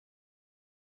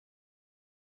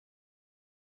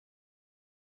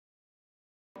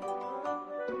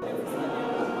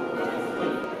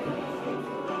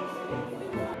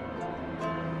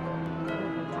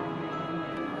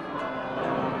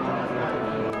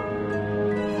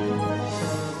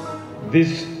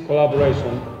This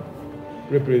collaboration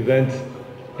represents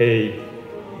a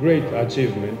great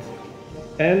achievement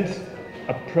and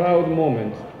a proud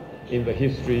moment in the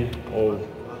history of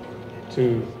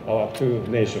our two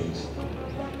nations.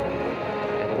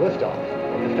 And the liftoff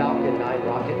of the Falcon 9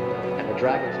 rocket and the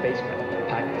Dragon spacecraft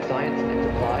packed with science and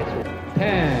supplies.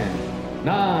 10,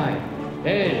 9,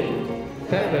 8,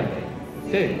 7,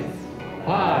 6,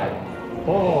 5,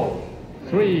 4,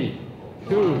 3,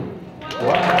 2,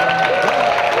 1.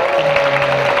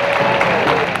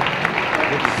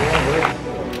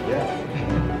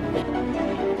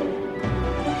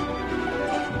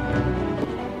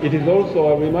 It is also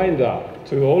a reminder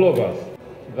to all of us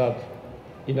that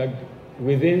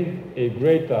within a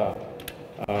greater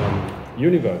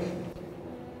universe,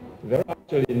 there are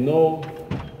actually no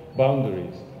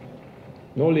boundaries,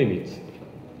 no limits.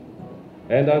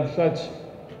 And as such,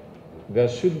 there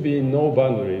should be no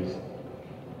boundaries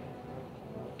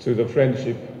to the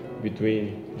friendship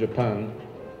between Japan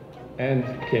and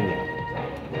Kenya.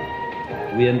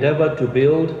 We endeavor to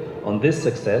build on this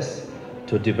success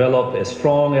to develop a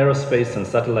strong aerospace and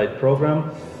satellite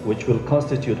program which will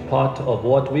constitute part of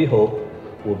what we hope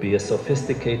will be a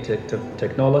sophisticated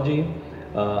technology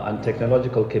and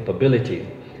technological capability,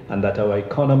 and that our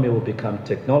economy will become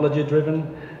technology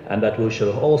driven, and that we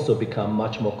shall also become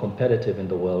much more competitive in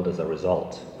the world as a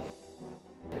result.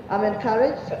 I'm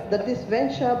encouraged that this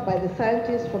venture by the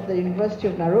scientists from the University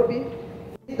of Nairobi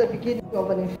is the beginning of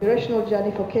an inspirational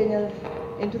journey for Kenyans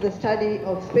into the study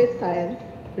of space science,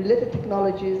 related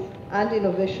technologies and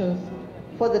innovations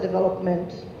for the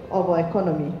development of our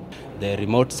economy. The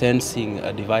remote sensing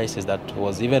devices that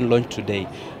was even launched today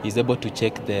is able to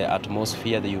check the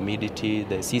atmosphere, the humidity,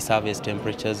 the sea surface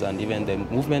temperatures, and even the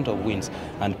movement of winds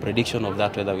and prediction of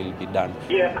that weather will be done.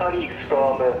 Dear colleagues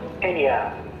from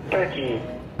Kenya, Turkey,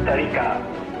 Costa Rica,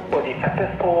 for the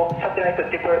successful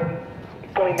satellite deployment.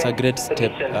 It's a great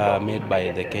step made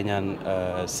by the Kenyan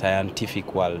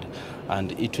scientific world,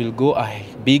 and it will go a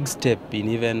big step in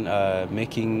even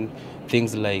making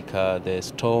things like the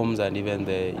storms and even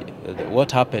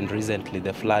what happened recently,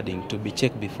 the flooding, to be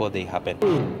checked before they happen.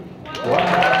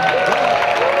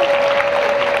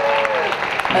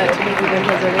 Today's event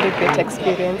was a very great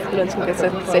experience launching the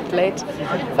satellite.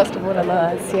 First of all, I'm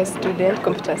a CS student,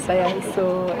 computer science,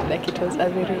 so it was a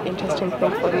very interesting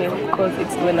thing for me because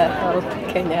it's going to help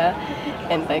Kenya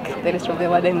and the rest of the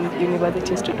world and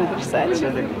universities to do research.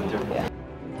 Yeah.